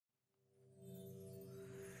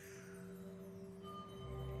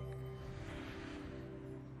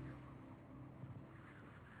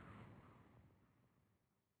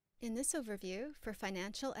In this overview, for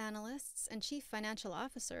financial analysts and chief financial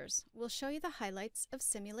officers, we'll show you the highlights of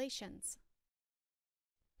simulations.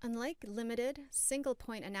 Unlike limited,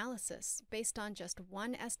 single-point analysis based on just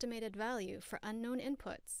one estimated value for unknown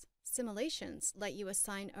inputs, simulations let you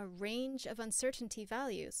assign a range of uncertainty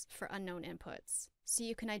values for unknown inputs, so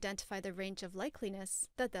you can identify the range of likeliness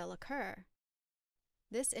that they'll occur.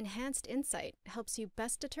 This enhanced insight helps you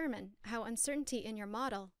best determine how uncertainty in your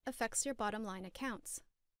model affects your bottom-line accounts.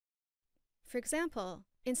 For example,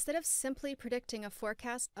 instead of simply predicting a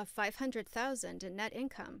forecast of $500,000 in net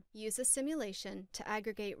income, use a simulation to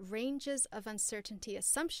aggregate ranges of uncertainty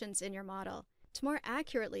assumptions in your model to more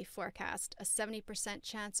accurately forecast a 70%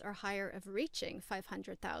 chance or higher of reaching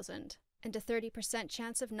 $500,000 and a 30%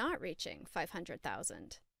 chance of not reaching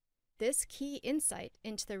 $500,000. This key insight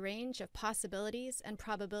into the range of possibilities and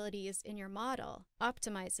probabilities in your model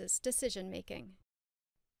optimizes decision-making.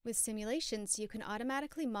 With simulations, you can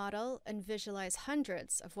automatically model and visualize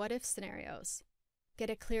hundreds of what-if scenarios, get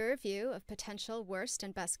a clearer view of potential worst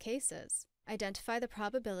and best cases, identify the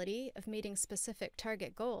probability of meeting specific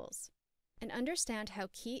target goals, and understand how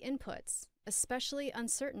key inputs, especially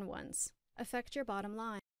uncertain ones, affect your bottom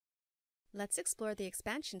line. Let's explore the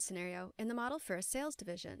expansion scenario in the model for a sales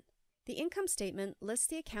division. The income statement lists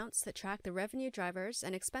the accounts that track the revenue drivers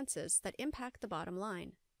and expenses that impact the bottom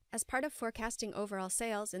line. As part of forecasting overall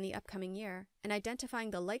sales in the upcoming year and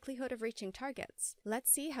identifying the likelihood of reaching targets,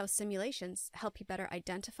 let's see how simulations help you better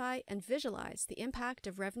identify and visualize the impact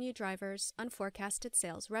of revenue drivers on forecasted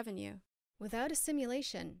sales revenue. Without a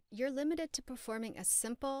simulation, you're limited to performing a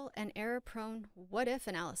simple and error-prone what-if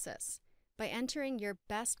analysis by entering your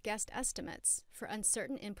best guessed estimates for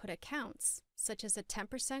uncertain input accounts, such as a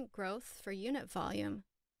 10% growth for unit volume,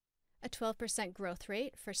 a 12% growth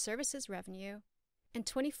rate for services revenue, and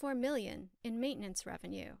 $24 million in maintenance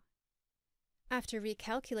revenue. After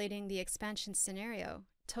recalculating the expansion scenario,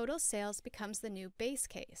 total sales becomes the new base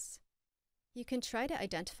case. You can try to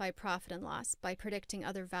identify profit and loss by predicting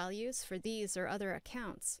other values for these or other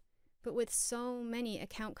accounts, but with so many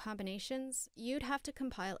account combinations, you'd have to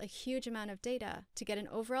compile a huge amount of data to get an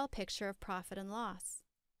overall picture of profit and loss.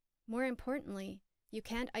 More importantly, you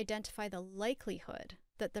can't identify the likelihood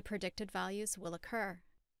that the predicted values will occur.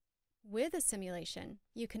 With a simulation,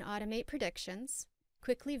 you can automate predictions,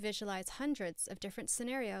 quickly visualize hundreds of different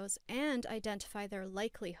scenarios, and identify their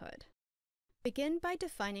likelihood. Begin by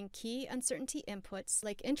defining key uncertainty inputs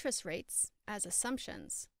like interest rates as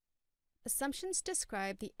assumptions. Assumptions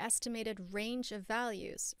describe the estimated range of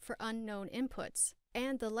values for unknown inputs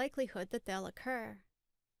and the likelihood that they'll occur.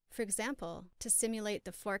 For example, to simulate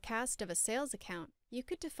the forecast of a sales account, you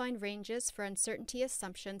could define ranges for uncertainty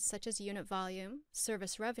assumptions such as unit volume,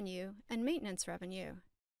 service revenue, and maintenance revenue.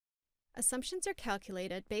 Assumptions are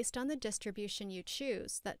calculated based on the distribution you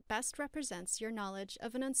choose that best represents your knowledge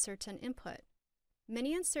of an uncertain input.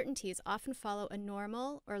 Many uncertainties often follow a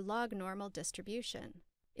normal or log-normal distribution.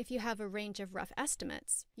 If you have a range of rough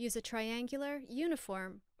estimates, use a triangular,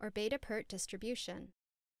 uniform, or beta-PERT distribution.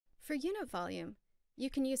 For unit volume, you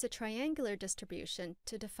can use a triangular distribution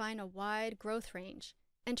to define a wide growth range,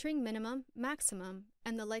 entering minimum, maximum,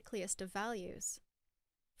 and the likeliest of values.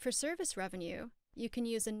 For service revenue, you can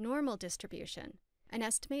use a normal distribution and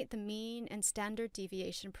estimate the mean and standard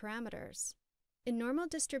deviation parameters. In normal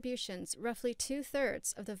distributions, roughly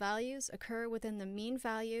 2/3 of the values occur within the mean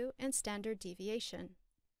value and standard deviation.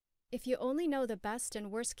 If you only know the best and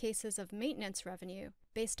worst cases of maintenance revenue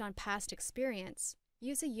based on past experience,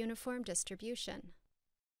 use a uniform distribution.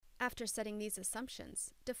 After setting these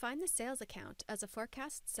assumptions, define the sales account as a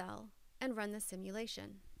forecast cell and run the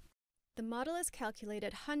simulation. The model is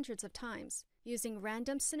calculated hundreds of times using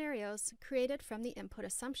random scenarios created from the input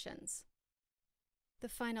assumptions. The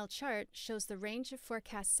final chart shows the range of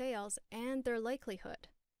forecast sales and their likelihood.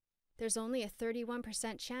 There's only a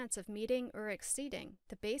 31% chance of meeting or exceeding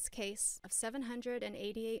the base case of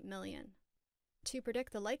 $788 million. To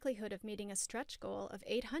predict the likelihood of meeting a stretch goal of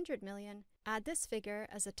 $800 million, add this figure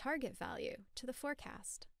as a target value to the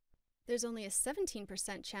forecast. There's only a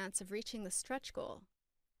 17% chance of reaching the stretch goal.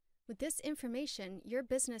 With this information, your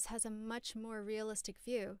business has a much more realistic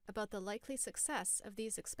view about the likely success of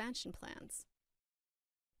these expansion plans.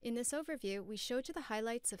 In this overview, we showed you the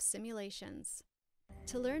highlights of simulations.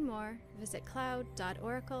 To learn more, visit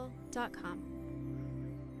cloud.oracle.com.